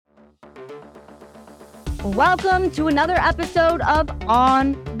Welcome to another episode of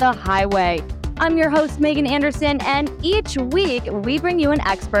On the Highway. I'm your host, Megan Anderson, and each week we bring you an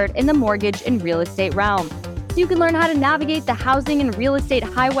expert in the mortgage and real estate realm so you can learn how to navigate the housing and real estate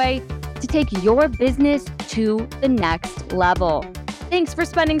highway to take your business to the next level. Thanks for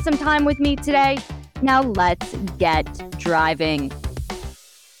spending some time with me today. Now let's get driving.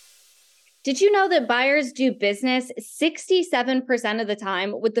 Did you know that buyers do business 67% of the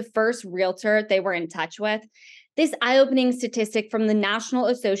time with the first realtor they were in touch with? This eye-opening statistic from the National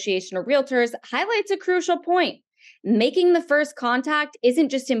Association of Realtors highlights a crucial point. Making the first contact isn't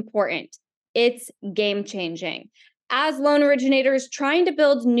just important, it's game-changing. As loan originators trying to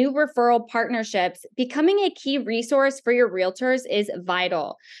build new referral partnerships, becoming a key resource for your realtors is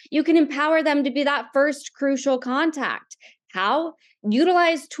vital. You can empower them to be that first crucial contact. How?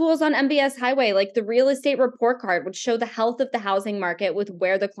 Utilize tools on MBS Highway like the real estate report card, which show the health of the housing market with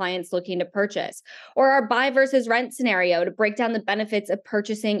where the client's looking to purchase, or our buy versus rent scenario to break down the benefits of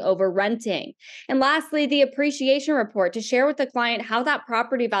purchasing over renting. And lastly, the appreciation report to share with the client how that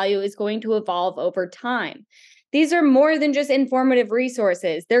property value is going to evolve over time. These are more than just informative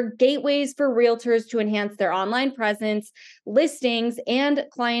resources. They're gateways for realtors to enhance their online presence, listings, and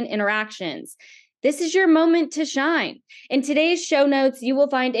client interactions. This is your moment to shine. In today's show notes, you will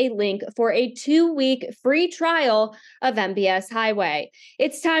find a link for a 2-week free trial of MBS Highway.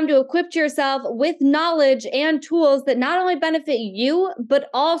 It's time to equip yourself with knowledge and tools that not only benefit you, but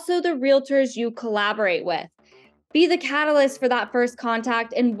also the realtors you collaborate with. Be the catalyst for that first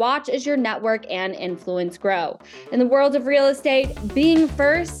contact and watch as your network and influence grow. In the world of real estate, being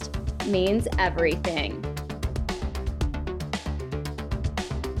first means everything.